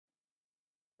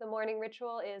The Morning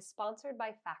Ritual is sponsored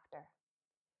by Factor.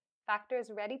 Factor's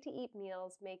ready-to-eat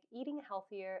meals make eating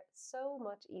healthier so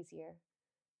much easier.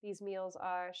 These meals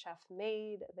are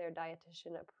chef-made, they're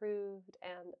dietitian approved,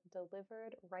 and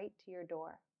delivered right to your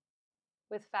door.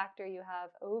 With Factor, you have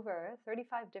over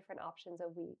 35 different options a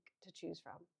week to choose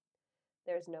from.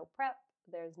 There's no prep,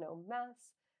 there's no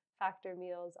mess. Factor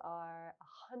meals are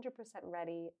 100%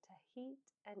 ready to heat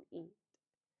and eat.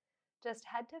 Just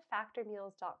head to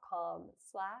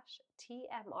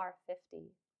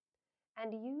factormeals.com/TMR50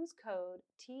 and use code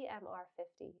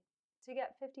TMR50 to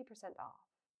get 50% off.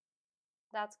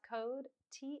 That's code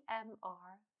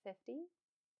TMR50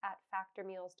 at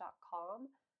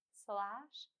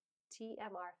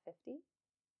factormeals.com/TMR50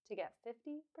 to get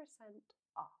 50%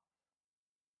 off.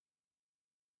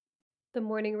 The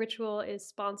Morning Ritual is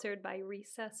sponsored by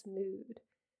Recess Mood.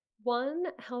 One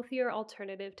healthier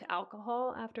alternative to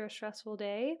alcohol after a stressful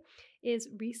day is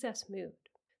Recess Mood.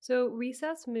 So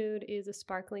Recess Mood is a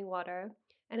sparkling water,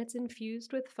 and it's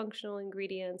infused with functional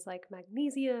ingredients like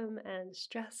magnesium and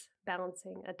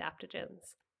stress-balancing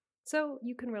adaptogens. So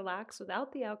you can relax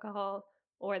without the alcohol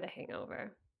or the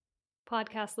hangover.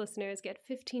 Podcast listeners get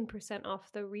 15%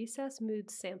 off the Recess Mood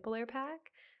Sampler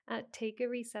Pack at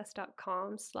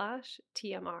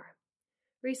takearecess.com/TMR.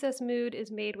 Recess Mood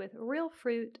is made with real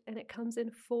fruit, and it comes in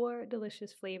 4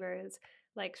 delicious flavors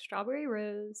like strawberry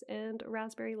rose and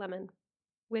raspberry lemon.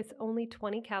 With only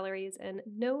 20 calories and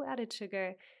no added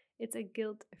sugar, it's a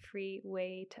guilt-free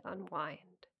way to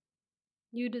unwind.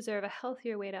 You deserve a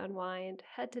healthier way to unwind.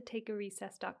 Head to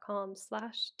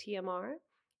takearecess.com/TMR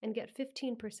and get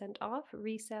 15% off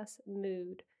Recess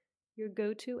Mood, your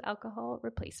go-to alcohol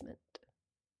replacement.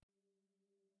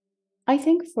 I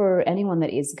think for anyone that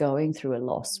is going through a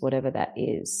loss, whatever that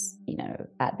is,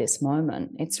 at this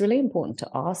moment, it's really important to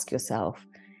ask yourself,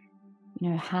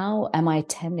 how am I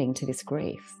tending to this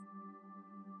grief?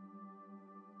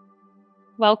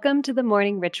 Welcome to the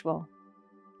Morning Ritual,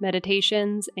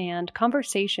 meditations and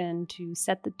conversation to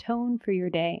set the tone for your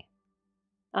day.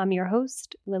 I'm your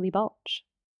host, Lily Balch.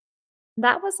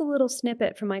 That was a little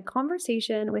snippet from my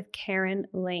conversation with Karen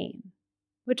Lane,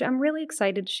 which I'm really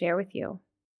excited to share with you.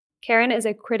 Karen is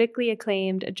a critically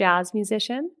acclaimed jazz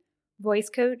musician,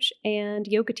 voice coach, and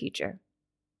yoga teacher.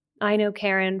 I know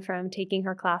Karen from taking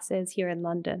her classes here in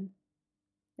London.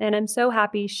 And I'm so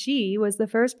happy she was the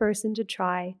first person to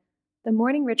try the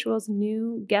Morning Ritual's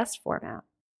new guest format.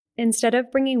 Instead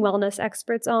of bringing wellness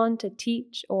experts on to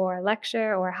teach or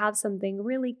lecture or have something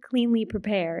really cleanly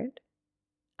prepared,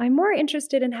 I'm more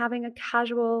interested in having a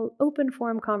casual,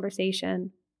 open-form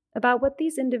conversation about what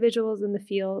these individuals in the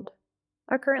field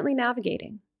are currently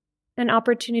navigating. An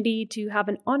opportunity to have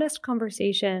an honest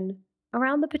conversation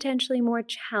around the potentially more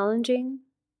challenging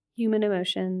human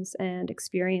emotions and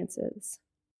experiences.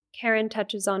 Karen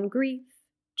touches on grief,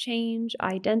 change,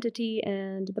 identity,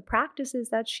 and the practices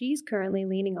that she's currently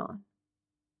leaning on.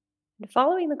 And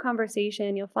following the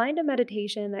conversation, you'll find a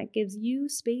meditation that gives you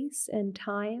space and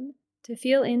time to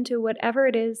feel into whatever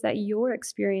it is that you're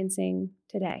experiencing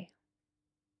today.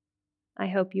 I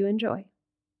hope you enjoy.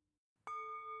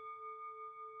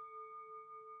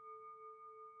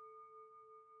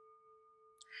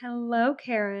 Hello,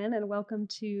 Karen, and welcome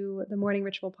to the Morning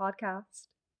Ritual podcast.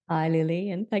 Hi,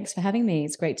 Lily, and thanks for having me.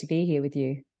 It's great to be here with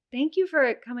you. Thank you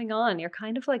for coming on. You're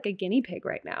kind of like a guinea pig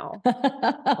right now.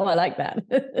 Oh, I like that.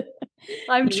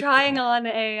 I'm trying on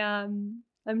a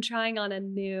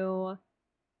new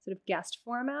sort of guest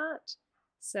format.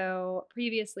 So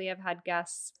previously I've had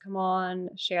guests come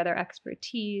on, share their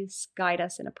expertise, guide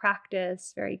us in a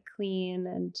practice, very clean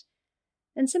and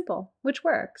simple, which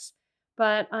works.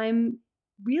 But I'm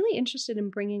really interested in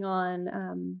bringing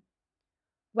on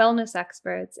wellness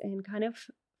experts and kind of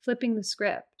flipping the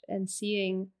script and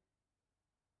seeing,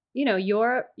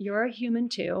 you're a human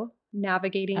too,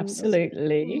 navigating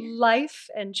Absolutely life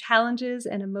and challenges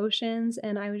and emotions.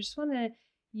 And I just want to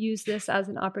use this as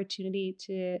an opportunity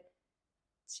to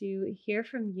hear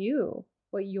from you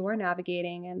what you're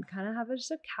navigating and kind of have just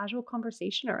a casual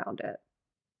conversation around it.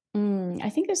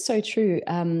 I think it's so true.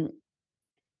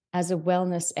 As a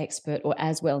wellness expert or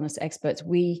as wellness experts,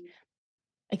 we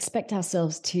expect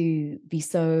ourselves to be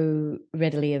so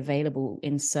readily available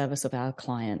in service of our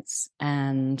clients.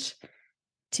 And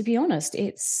to be honest,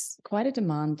 it's quite a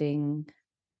demanding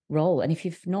role. And if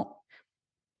you've not,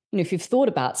 if you've thought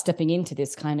about stepping into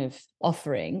this kind of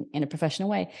offering in a professional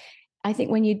way, I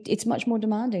think it's much more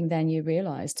demanding than you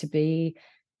realize to be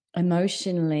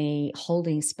emotionally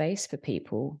holding space for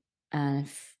people and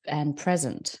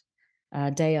present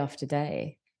day after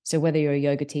day. So whether you're a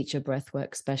yoga teacher,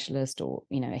 breathwork specialist, or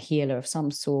a healer of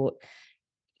some sort,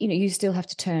 you still have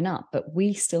to turn up, but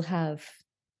we still have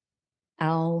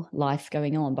our life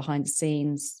going on behind the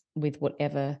scenes with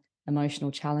whatever emotional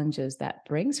challenges that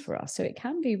brings for us. So it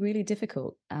can be really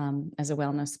difficult as a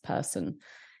wellness person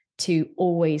to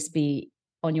always be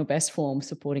on your best form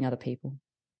supporting other people.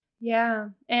 Yeah.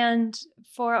 And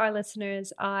for our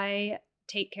listeners, I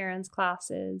take Karen's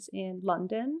classes in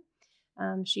London.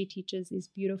 She teaches these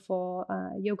beautiful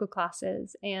yoga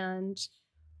classes. And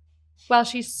while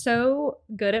she's so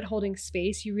good at holding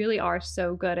space, you really are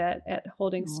so good at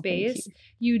holding space.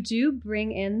 You do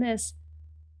bring in this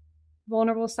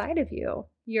vulnerable side of you.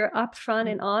 You're upfront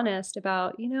and honest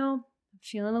about, I'm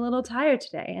feeling a little tired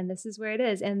today, and this is where it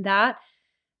is. And that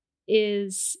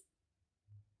is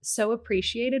so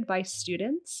appreciated by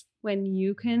students when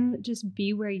you can just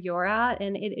be where you're at,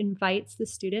 and it invites the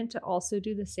student to also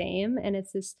do the same. And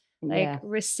it's this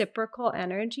reciprocal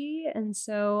energy. And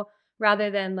so rather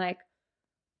than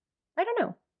I don't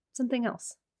know, something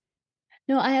else.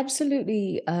 No, I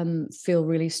absolutely feel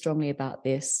really strongly about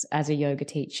this as a yoga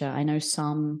teacher. I know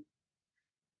some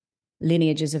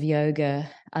lineages of yoga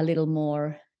are a little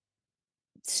more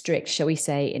strict, shall we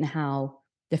say, in how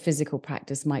the physical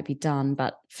practice might be done.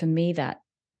 But for me, that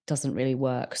doesn't really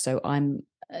work. So I'm,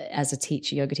 as a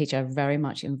teacher, yoga teacher, I very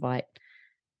much invite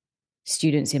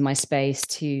students in my space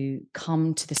to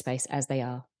come to the space as they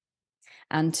are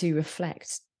and to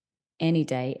reflect any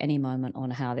day, any moment on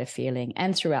how they're feeling,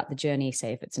 and throughout the journey,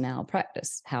 say if it's an hour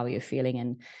practice, how you're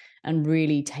feeling, and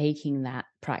really taking that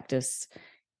practice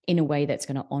in a way that's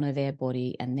going to honor their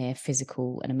body and their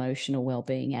physical and emotional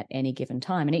well-being at any given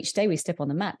time. And each day we step on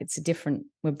the mat,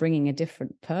 we're bringing a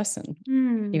different person,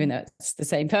 even though it's the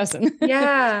same person.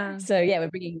 Yeah. So yeah,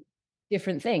 we're bringing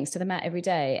different things to the mat every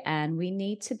day, and we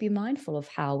need to be mindful of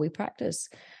how we practice,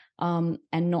 and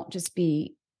not just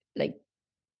be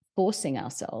forcing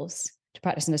ourselves to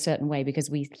practice in a certain way because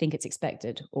we think it's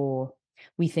expected, or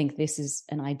we think this is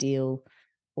an ideal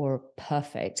or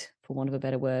perfect, for want of a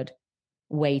better word,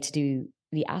 way to do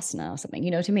the asana or something.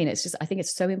 You know what I mean? It's just, I think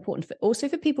it's so important also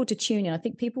for people to tune in. I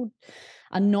think people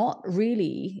are not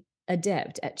really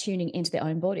adept at tuning into their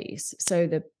own bodies. So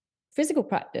the physical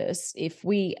practice, if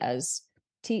we as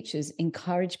teachers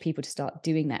encourage people to start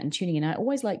doing that and tuning in, I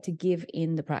always like to give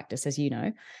in the practice, as you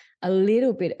know, a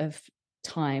little bit of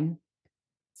time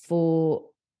for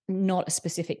not a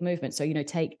specific movement. So,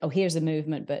 here's a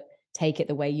movement, but take it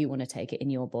the way you want to take it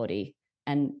in your body.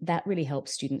 And that really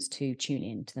helps students to tune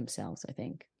in to themselves, I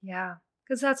think. Yeah,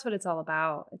 because that's what it's all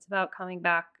about. It's about coming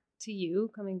back to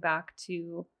you, coming back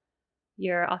to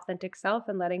your authentic self,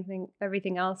 and letting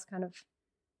everything else kind of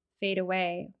fade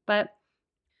away. But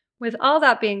with all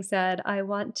that being said, I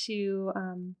want to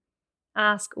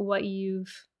ask what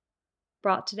you've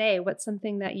brought today. What's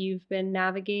something that you've been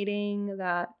navigating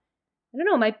that, I don't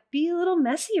know, might be a little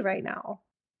messy right now?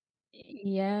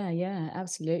 Yeah,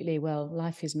 absolutely. Well,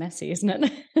 life is messy, isn't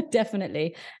it?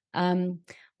 Definitely.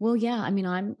 Well, yeah, I mean,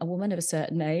 I'm a woman of a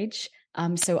certain age.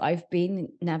 So I've been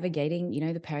navigating,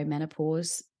 the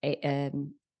perimenopause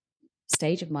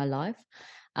stage of my life.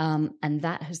 And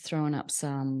that has thrown up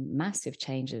some massive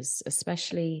changes,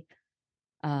 especially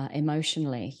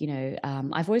emotionally.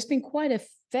 I've always been quite a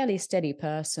fairly steady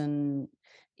person.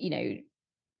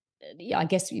 I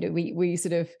guess, we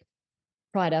sort of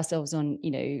pride ourselves on,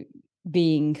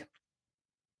 being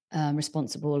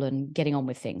responsible and getting on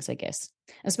with things, I guess,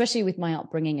 especially with my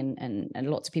upbringing and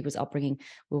lots of people's upbringing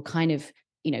will kind of,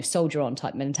 soldier on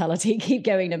type mentality, keep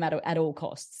going no matter at all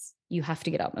costs. You have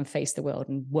to get up and face the world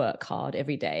and work hard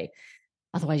every day.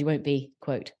 Otherwise you won't be,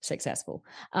 quote, successful.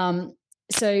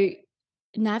 So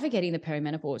navigating the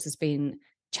perimenopause has been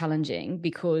challenging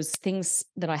because things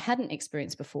that I hadn't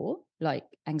experienced before, like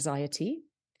anxiety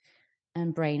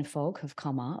and brain fog, have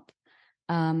come up.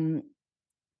 And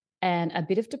a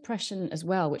bit of depression as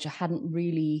well, which I hadn't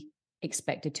really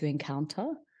expected to encounter.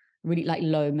 Really like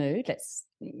low mood.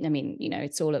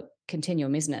 It's all a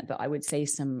continuum, isn't it? But I would say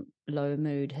some low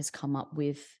mood has come up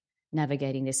with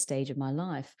navigating this stage of my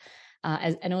life.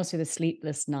 And also the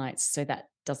sleepless nights. So that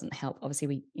doesn't help.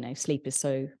 Obviously, sleep is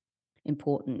so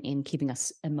important in keeping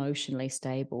us emotionally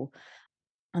stable.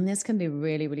 And this can be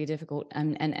really, really difficult.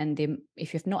 And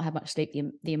if you've not had much sleep,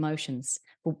 the emotions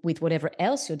with whatever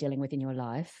else you're dealing with in your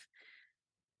life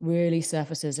really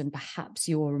surfaces, and perhaps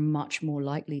you're much more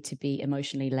likely to be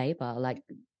emotionally labor, like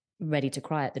ready to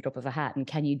cry at the drop of a hat. And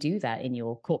can you do that in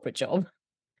your corporate job?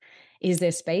 Is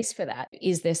there space for that?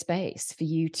 Is there space for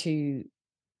you to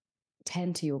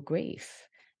tend to your grief?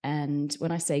 And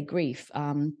when I say grief,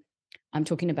 I'm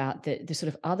talking about the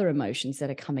sort of other emotions that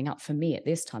are coming up for me at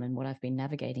this time, and what I've been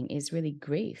navigating is really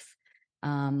grief.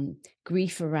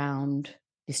 Grief around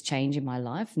this change in my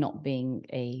life, not being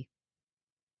a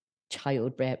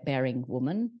childbearing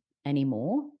woman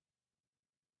anymore,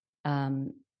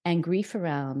 and grief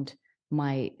around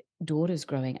my daughters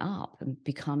growing up and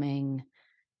becoming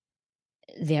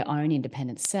their own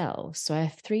independent selves. So I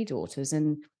have 3 daughters,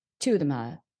 and 2 of them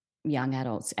are young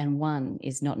adults, and 1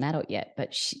 is not an adult yet.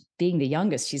 But being the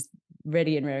youngest, she's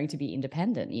ready and raring to be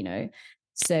independent, you know.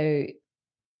 So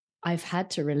I've had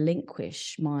to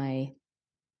relinquish my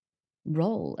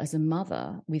role as a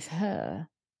mother with her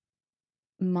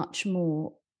much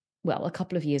more, well, a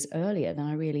couple of years earlier than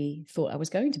I really thought I was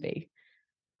going to be.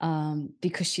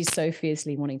 Because she's so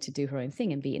fiercely wanting to do her own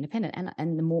thing and be independent.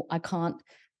 And the more I can't,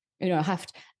 you know, I have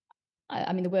to,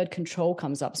 I mean, the word control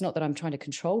comes up. It's not that I'm trying to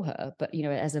control her, but, you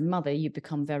know, as a mother, you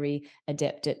become very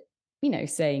adept at, you know,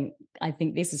 saying, I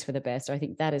think this is for the best, or I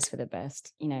think that is for the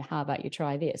best. You know, how about you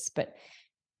try this? But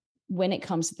when it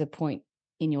comes to the point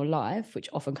in your life, which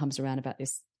often comes around about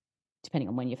this, depending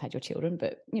on when you've had your children,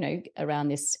 but, you know, around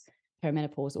this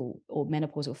perimenopausal or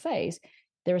menopausal phase,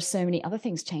 there are so many other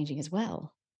things changing as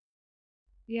well.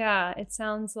 Yeah, it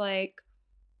sounds like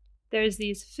there's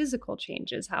these physical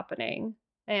changes happening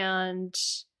and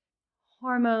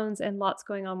hormones and lots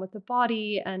going on with the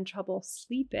body and trouble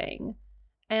sleeping.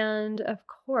 And of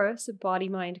course, body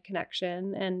mind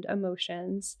connection and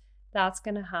emotions, that's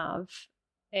going to have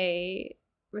a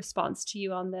response to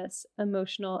you on this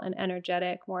emotional and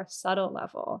energetic, more subtle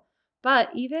level. But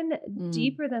even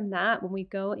deeper than that, when we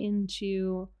go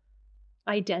into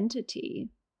identity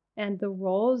and the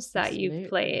roles that you've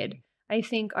played, I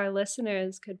think our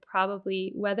listeners could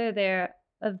probably, whether they're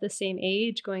of the same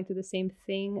age, going through the same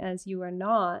thing as you or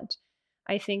not,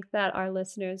 I think that our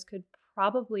listeners could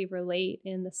probably relate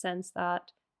in the sense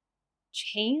that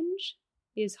change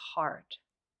is hard.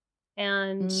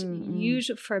 And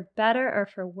usually, for better or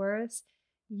for worse,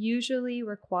 usually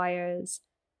requires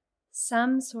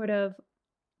some sort of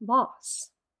loss.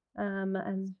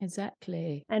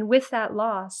 Exactly. And with that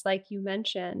loss, like you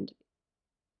mentioned,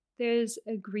 there's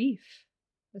a grief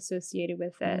associated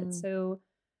with it. So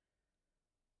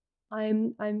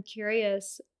I'm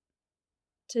curious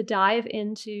to dive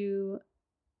into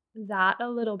that a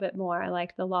little bit more,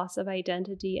 like the loss of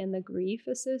identity and the grief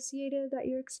associated that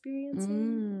you're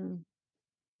experiencing.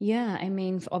 Yeah, I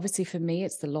mean, obviously for me,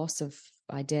 it's the loss of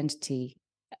identity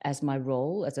as my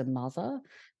role as a mother,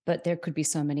 but there could be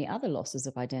so many other losses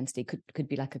of identity. Could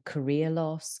be like a career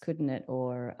loss, couldn't it?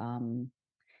 Or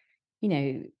you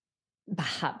know,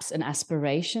 perhaps an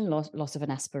aspiration, loss of an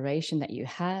aspiration that you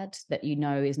had that you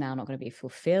know is now not going to be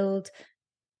fulfilled.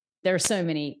 There are so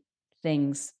many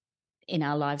things in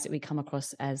our lives that we come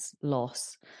across as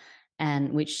loss,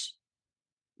 and which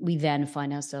we then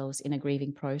find ourselves in a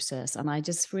grieving process. And I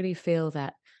just really feel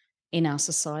that in our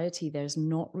society, there's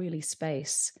not really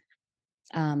space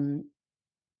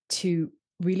to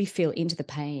really feel into the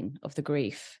pain of the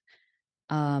grief.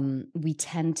 We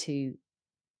tend to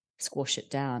squash it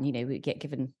down. You know, we get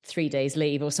given 3 days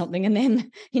leave or something, and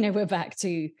then, you know, we're back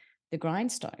to the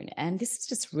grindstone. And this is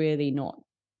just really not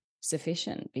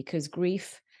sufficient, because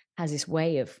grief has this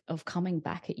way of coming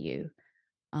back at you.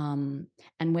 And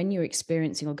when you're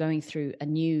experiencing or going through a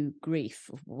new grief,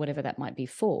 whatever that might be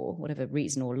for, whatever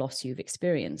reason or loss you've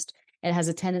experienced, it has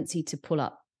a tendency to pull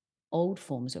up old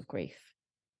forms of grief.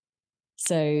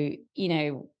 So, you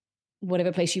know,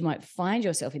 whatever place you might find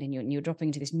yourself in, and you're dropping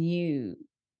into this new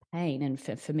pain. And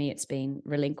for me, it's been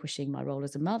relinquishing my role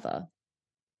as a mother,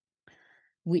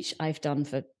 which I've done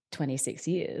for 26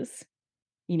 years.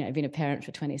 You know, I've been a parent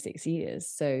for 26 years.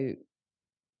 So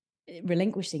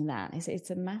relinquishing that it's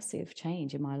a massive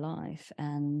change in my life.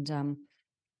 And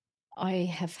I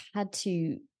have had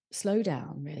to slow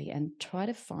down really and try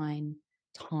to find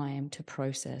time to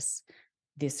process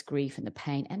this grief and the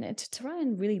pain, and to try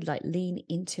and really like lean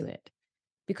into it,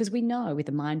 because we know with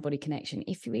the mind body connection,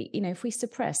 if we, you know, if we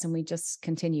suppress and we just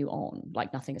continue on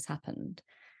like nothing has happened,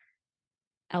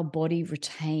 our body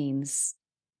retains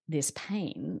this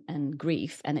pain and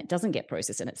grief, and it doesn't get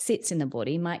processed, and it sits in the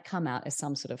body, might come out as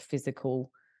some sort of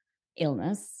physical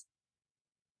illness.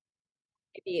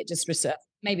 Maybe it just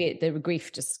maybe the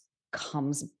grief just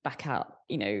comes back out,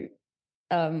 you know,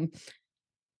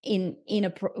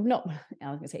 not, I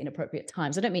was going to say inappropriate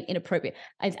times. I don't mean inappropriate.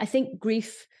 I think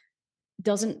grief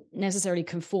doesn't necessarily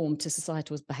conform to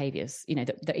societal behaviors, you know,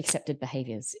 the accepted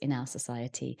behaviors in our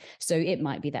society. So it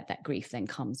might be that that grief then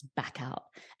comes back out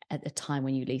at the time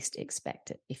when you least expect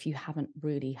it, if you haven't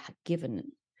really given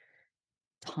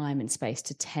time and space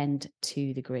to tend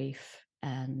to the grief.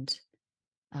 And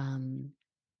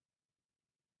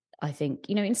I think,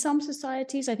 you know, in some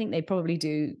societies, I think they probably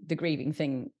do the grieving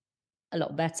thing a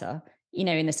lot better.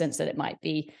 in the sense that it might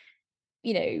be,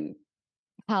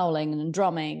 howling and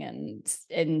drumming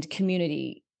and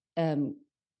community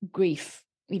grief,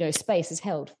 space is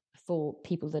held for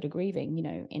people that are grieving,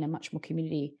 in a much more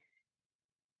community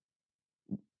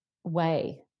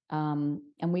way. And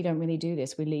we don't really do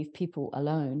this. We leave people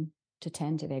alone to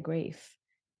tend to their grief.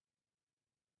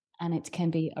 And it can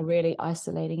be a really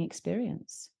isolating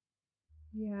experience.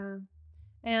 Yeah.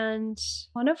 And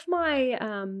one of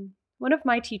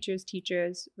my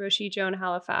teachers, Roshi Joan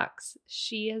Halifax,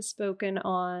 she has spoken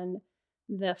on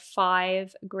the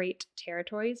 5 great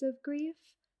territories of grief.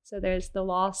 So there's the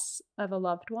loss of a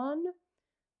loved one,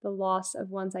 the loss of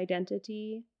one's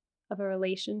identity, of a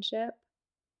relationship,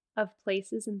 of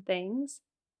places and things.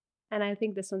 And I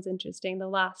think this one's interesting. The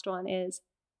last one is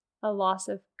a loss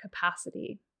of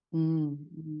capacity.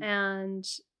 Mm-hmm. And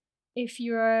if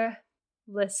you're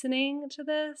listening to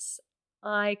this,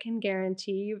 I can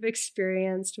guarantee you've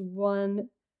experienced one,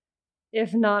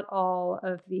 if not all,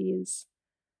 of these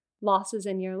losses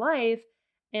in your life.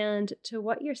 And to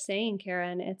what you're saying,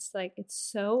 Karen, it's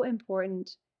so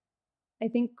important. I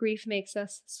think grief makes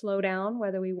us slow down,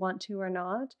 whether we want to or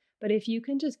not. But if you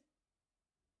can just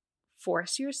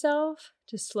force yourself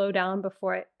to slow down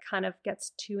before it kind of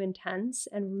gets too intense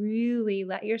and really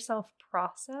let yourself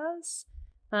process,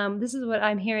 this is what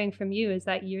I'm hearing from you, is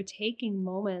that you're taking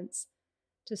moments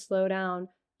to slow down,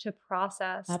 to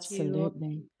process,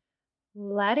 Absolutely. to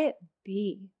let it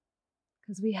be.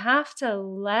 Because we have to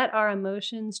let our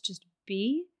emotions just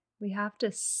be. We have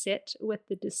to sit with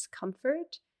the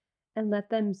discomfort and let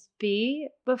them be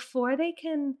before they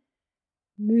can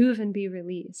move and be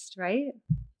released, right?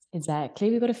 Exactly.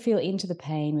 We've got to feel into the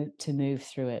pain to move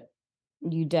through it.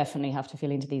 You definitely have to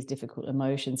feel into these difficult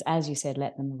emotions. As you said,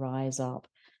 let them rise up.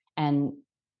 And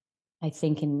I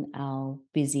think in our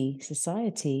busy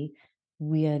society,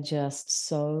 we are just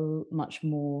so much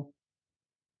more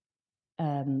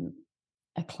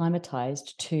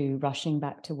acclimatized to rushing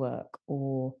back to work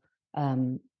or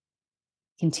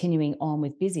continuing on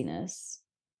with busyness,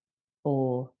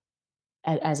 or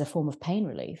as a form of pain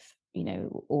relief,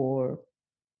 or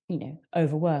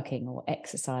overworking or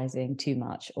exercising too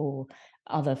much, or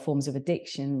other forms of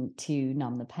addiction to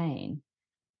numb the pain.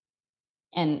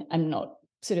 And I'm not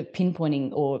sort of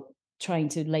pinpointing or trying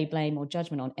to lay blame or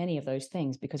judgment on any of those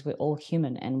things, because we're all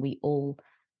human and we all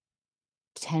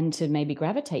tend to maybe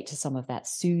gravitate to some of that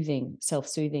soothing,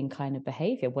 self-soothing kind of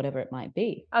behavior, whatever it might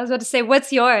be. I was about to say,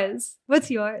 what's yours? What's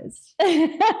yours?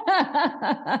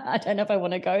 I don't know if I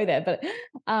want to go there, but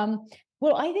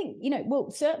well, I think,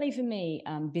 certainly for me,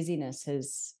 busyness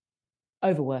is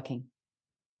overworking.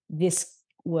 This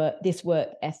work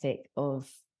ethic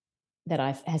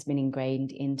has been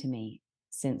ingrained into me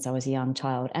since I was a young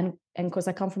child. And of course,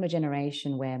 I come from a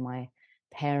generation where my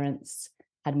parents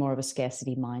had more of a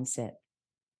scarcity mindset.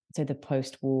 So the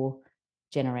post-war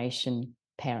generation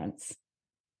parents.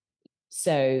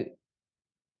 So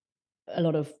a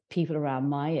lot of people around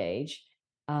my age,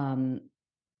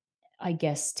 I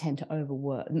guess, tend to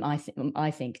overwork.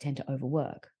 I think tend to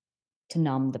overwork to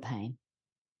numb the pain,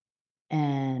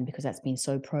 and because that's been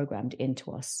so programmed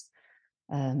into us.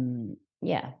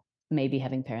 Maybe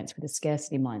having parents with a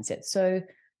scarcity mindset. So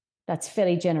that's a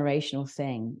fairly generational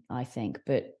thing, I think.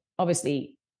 But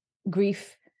obviously,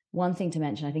 grief, one thing to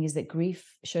mention, I think, is that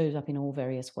grief shows up in all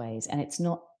various ways, and it's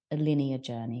not a linear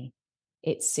journey.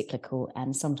 It's cyclical,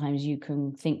 and sometimes you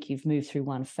can think you've moved through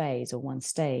one phase or one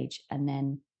stage, and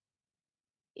then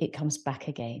it comes back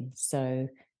again. So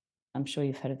I'm sure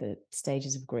you've heard of the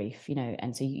stages of grief,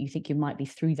 and so you think you might be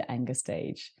through the anger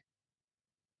stage,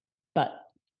 but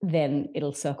then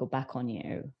it'll circle back on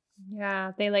you.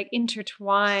 Yeah, they like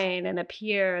intertwine and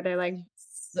appear. They're like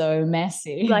so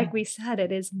messy. Like we said,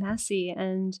 it is messy.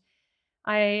 And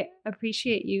I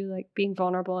appreciate you like being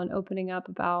vulnerable and opening up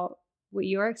about what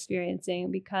you're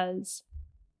experiencing, because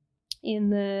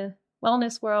in the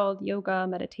wellness world, yoga,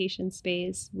 meditation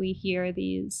space, we hear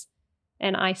these,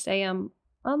 and I say them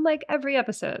on like every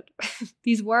episode,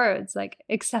 these words like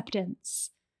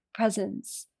acceptance,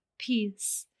 presence,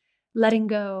 peace, letting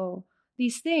go,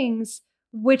 these things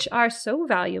which are so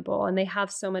valuable and they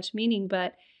have so much meaning,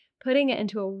 but putting it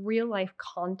into a real life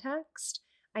context,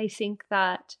 I think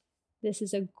that this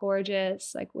is a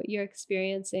gorgeous, like what you're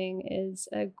experiencing is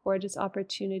a gorgeous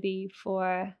opportunity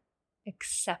for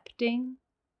accepting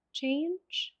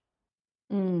change.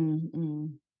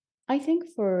 I think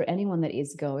for anyone that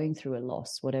is going through a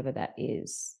loss, whatever that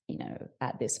is,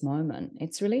 at this moment,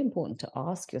 it's really important to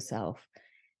ask yourself,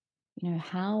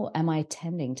 how am I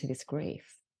tending to this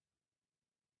grief?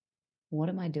 What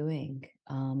am I doing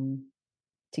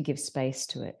to give space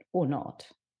to it or not?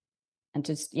 And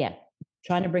just,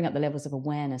 trying to bring up the levels of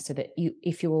awareness so that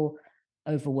if you're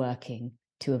overworking,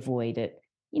 to avoid it,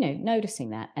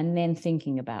 noticing that, and then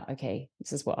thinking about, okay,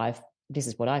 this is what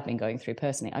I've been going through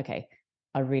personally. Okay,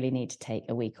 I really need to take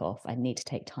a week off. I need to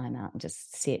take time out and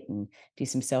just sit and do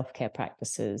some self-care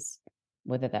practices,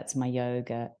 whether that's my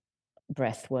yoga,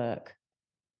 breath work,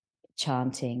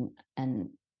 chanting, and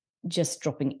just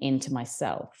dropping into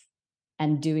myself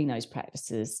and doing those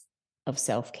practices of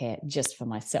self-care just for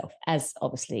myself, as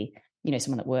obviously,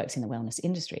 someone that works in the wellness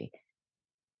industry,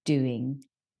 doing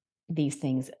these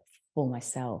things for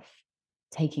myself,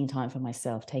 taking time for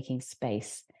myself, taking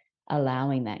space,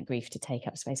 allowing that grief to take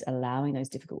up space, allowing those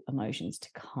difficult emotions to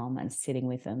come and sitting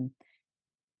with them,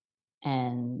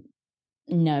 and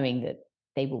knowing that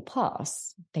they will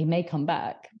pass. They may come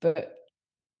back, but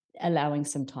allowing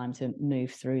some time to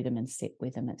move through them and sit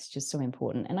with them. It's just so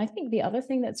important. And I think the other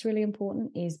thing that's really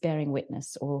important is bearing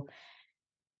witness, or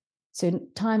so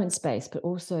time and space, but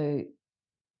also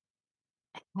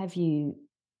have you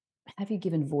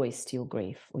given voice to your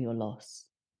grief or your loss?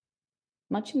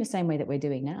 Much in the same way that we're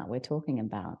doing now. We're talking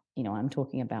about, I'm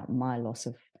talking about my loss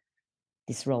of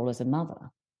this role as a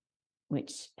mother,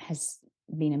 which has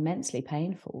been immensely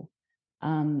painful.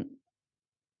 But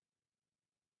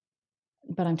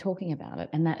I'm talking about it,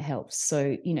 and that helps.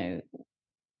 So,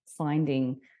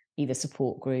 finding either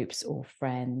support groups or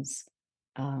friends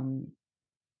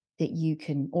that you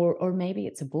can, or maybe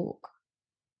it's a book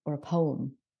or a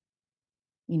poem,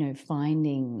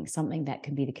 finding something that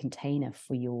can be the container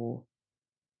for your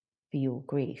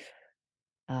grief.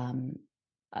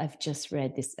 I've just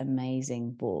read this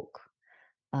amazing book,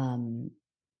 and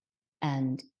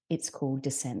it's called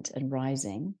Descent and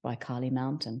Rising by Carly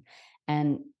Mountain.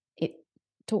 And it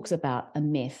talks about a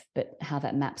myth, but how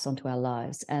that maps onto our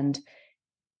lives. And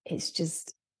it's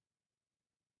just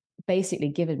basically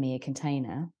given me a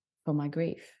container for my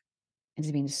grief.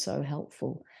 It's been so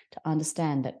helpful to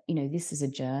understand that, this is a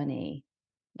journey.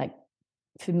 Like,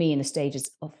 for me, in the stages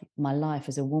of my life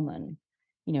as a woman,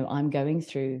 I'm going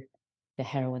through the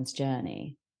heroine's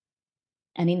journey.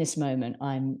 And in this moment,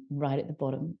 I'm right at the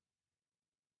bottom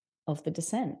of the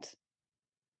descent.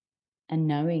 And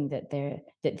knowing that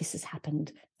this has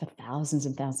happened for thousands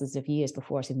and thousands of years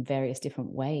before us in various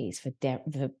different ways, for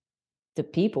the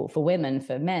people, for women,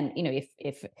 for men, if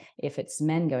it's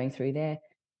men going through their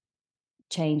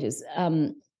changes,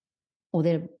 or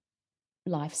their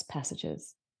life's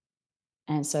passages.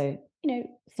 And so,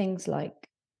 things like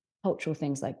cultural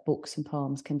things like books and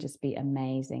poems can just be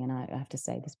amazing. And I have to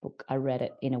say, this book, I read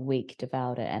it in a week,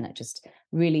 devoured it, and it just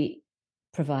really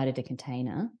provided a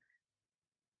container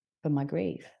for my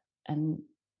grief. And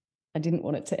I didn't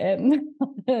want it to end.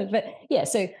 But yeah,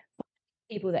 so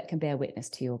people that can bear witness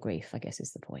to your grief, I guess,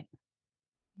 is the point.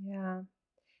 Yeah.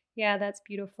 Yeah, that's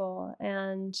beautiful.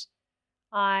 And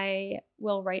I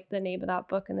will write the name of that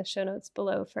book in the show notes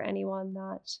below for anyone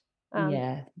that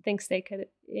thinks they could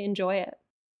enjoy it.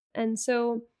 And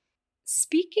so,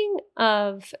 speaking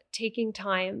of taking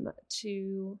time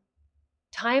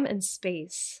and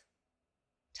space,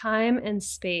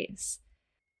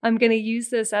 I'm going to use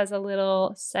this as a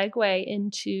little segue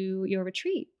into your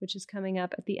retreat, which is coming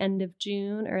up at the end of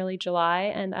June, early July.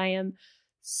 And I am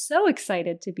so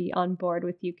excited to be on board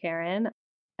with you, Karen.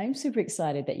 I'm super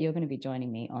excited that you're going to be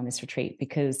joining me on this retreat,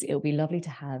 because it'll be lovely to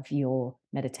have your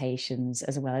meditations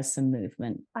as well as some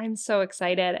movement. I'm so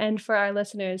excited. And for our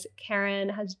listeners, Karen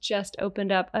has just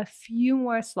opened up a few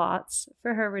more slots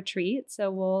for her retreat. So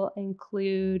we'll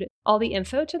include all the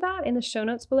info to that in the show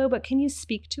notes below. But can you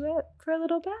speak to it for a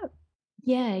little bit?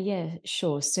 Yeah,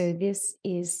 sure. So this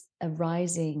is a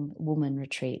Rising Woman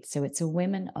retreat. So it's a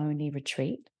women-only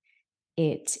retreat.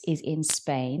 It is in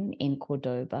Spain, in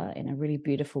Cordoba, in a really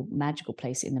beautiful, magical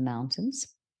place in the mountains.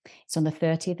 It's on the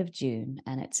 30th of June,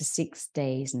 and it's a 6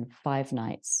 days and 5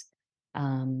 nights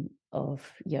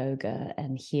of yoga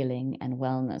and healing and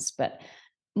wellness. But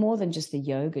more than just the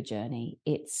yoga journey,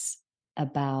 it's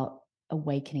about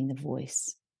awakening the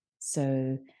voice.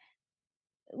 So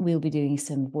we'll be doing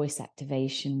some voice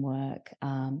activation work,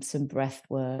 some breath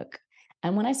work.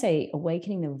 And when I say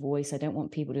awakening the voice, I don't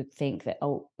want people to think that,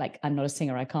 like, I'm not a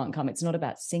singer, I can't come. It's not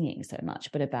about singing so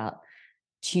much, but about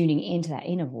tuning into that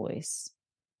inner voice,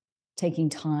 taking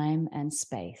time and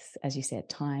space, as you said,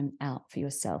 time out for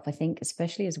yourself. I think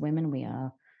especially as women, we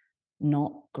are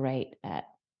not great at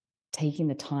taking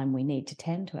the time we need to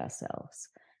tend to ourselves.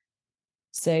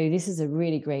 So this is a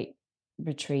really great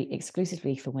retreat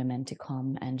exclusively for women to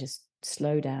come and just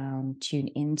slow down, tune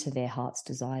into their heart's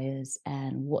desires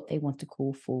and what they want to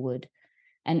call forward.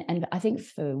 And I think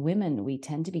for women, we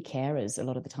tend to be carers a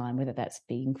lot of the time, whether that's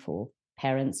being for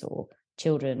parents or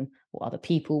children or other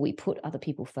people. We put other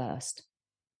people first.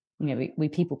 We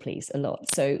people please a lot.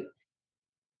 So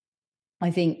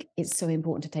I think it's so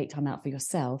important to take time out for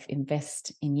yourself,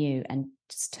 invest in you, and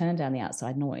just turn down the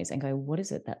outside noise and go, what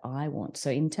is it that I want? So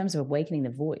in terms of awakening the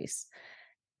voice,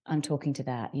 I'm talking to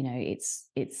that.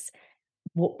 It's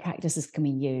what practices can we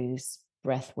use?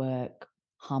 Breath work,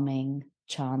 humming,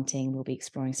 chanting. We'll be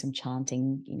exploring some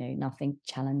chanting, nothing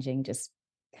challenging, just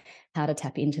how to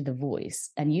tap into the voice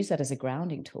and use that as a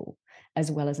grounding tool,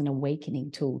 as well as an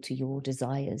awakening tool to your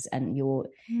desires and your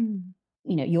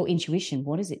intuition.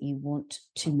 What is it you want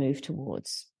to move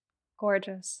towards?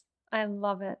 Gorgeous. I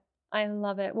love it. I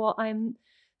love it. Well, I'm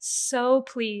so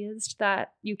pleased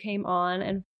that you came on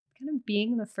and kind of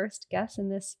being the first guest in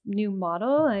this new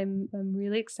model. I'm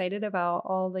really excited about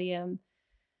all the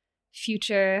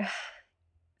future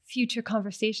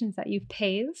conversations that you've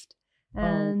paved.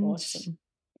 And awesome.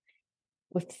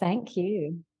 Well, thank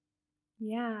you.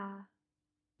 Yeah,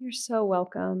 you're so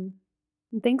welcome.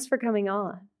 And thanks for coming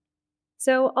on.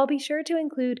 So I'll be sure to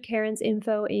include Karen's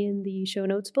info in the show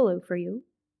notes below for you.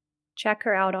 Check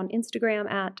her out on Instagram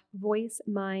at Voice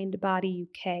Mind Body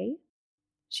UK.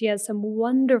 She has some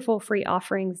wonderful free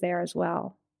offerings there as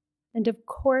well. And of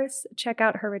course, check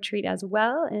out her retreat as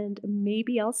well, and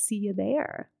maybe I'll see you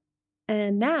there.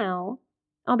 And now,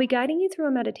 I'll be guiding you through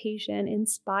a meditation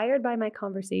inspired by my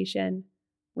conversation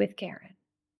with Karen.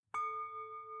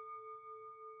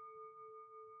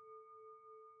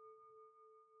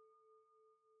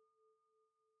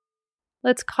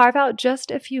 Let's carve out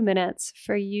just a few minutes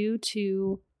for you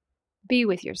to be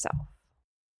with yourself.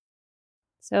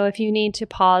 So if you need to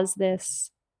pause this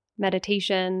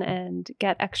meditation and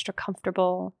get extra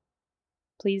comfortable,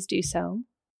 please do so.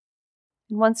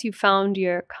 And once you've found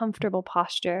your comfortable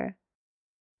posture,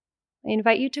 I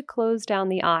invite you to close down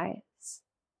the eyes,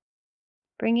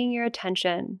 bringing your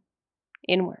attention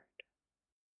inward.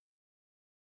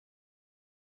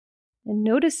 And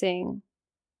noticing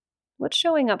what's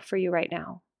showing up for you right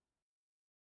now.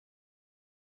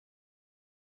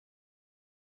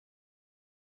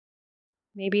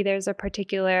 Maybe there's a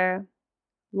particular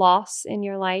loss in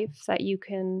your life that you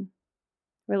can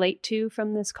relate to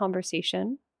from this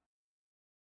conversation.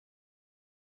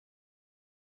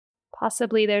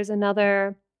 Possibly there's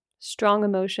another strong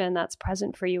emotion that's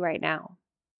present for you right now.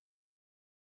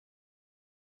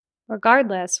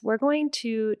 Regardless, we're going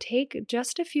to take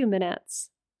just a few minutes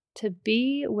to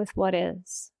be with what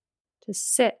is, to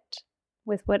sit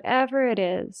with whatever it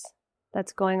is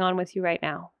that's going on with you right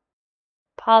now.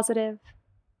 Positive,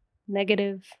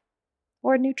 negative,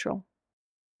 or neutral.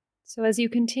 So as you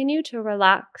continue to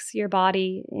relax your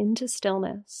body into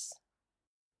stillness,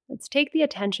 let's take the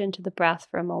attention to the breath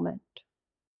for a moment.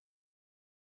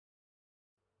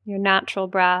 Your natural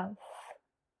breath,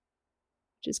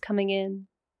 which is coming in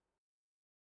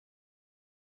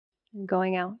and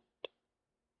going out.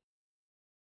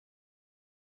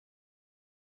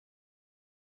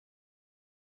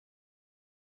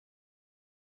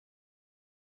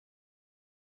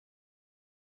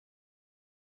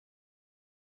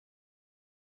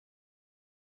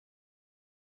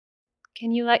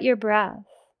 Can you let your breath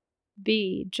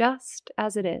be just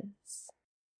as it is?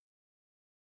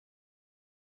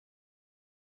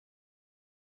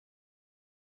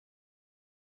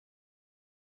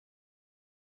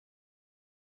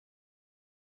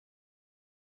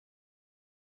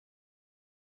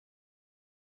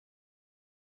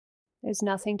 There's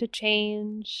nothing to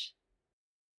change,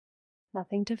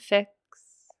 nothing to fix.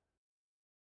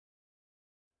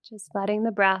 Just letting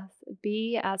the breath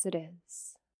be as it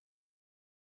is.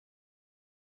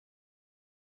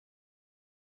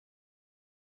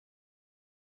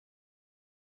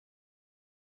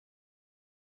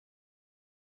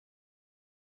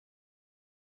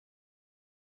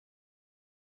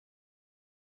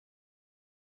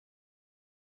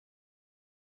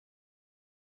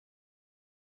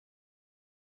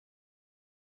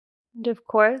 And of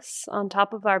course, on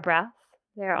top of our breath,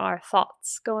 there are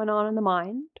thoughts going on in the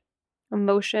mind,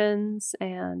 emotions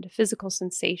and physical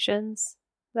sensations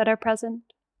that are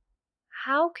present.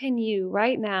 How can you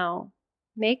right now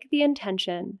make the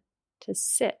intention to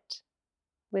sit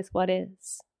with what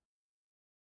is?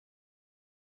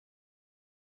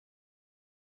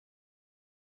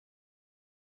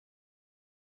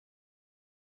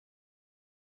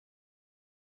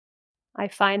 I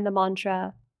find the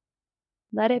mantra,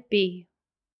 let it be.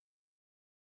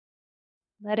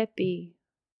 Let it be,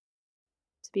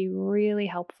 to be really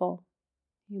helpful.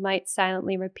 You might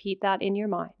silently repeat that in your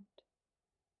mind.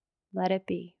 Let it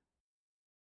be.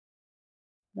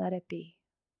 Let it be.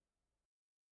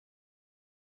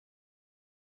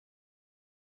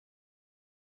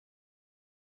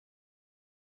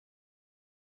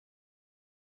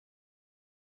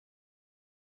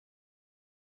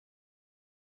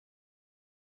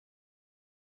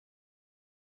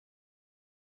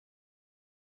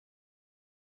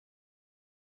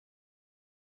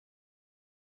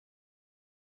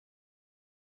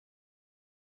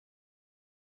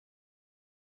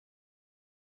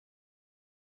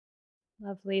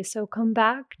 Lovely. So come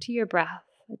back to your breath,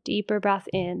 a deeper breath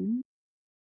in,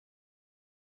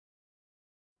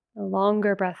 a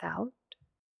longer breath out.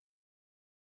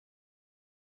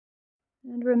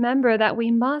 And remember that we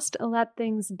must let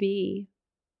things be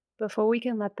before we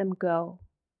can let them go.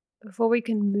 Before we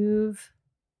can move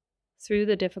through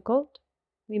the difficult,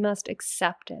 we must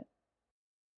accept it.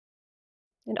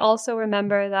 And also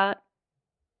remember that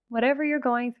whatever you're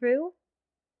going through,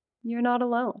 you're not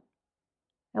alone.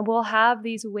 And we'll have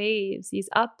these waves, these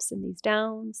ups and these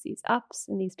downs, these ups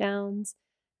and these downs.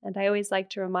 And I always like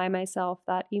to remind myself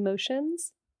that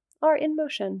emotions are in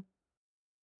motion,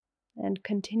 and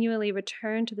continually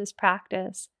return to this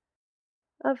practice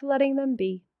of letting them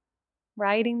be,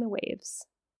 riding the waves.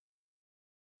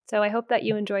 So I hope that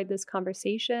you enjoyed this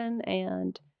conversation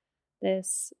and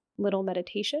this little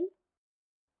meditation.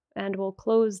 And we'll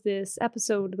close this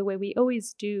episode the way we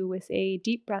always do, with a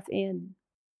deep breath in,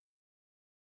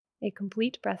 a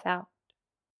complete breath out.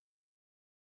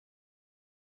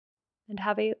 And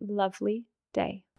have a lovely day.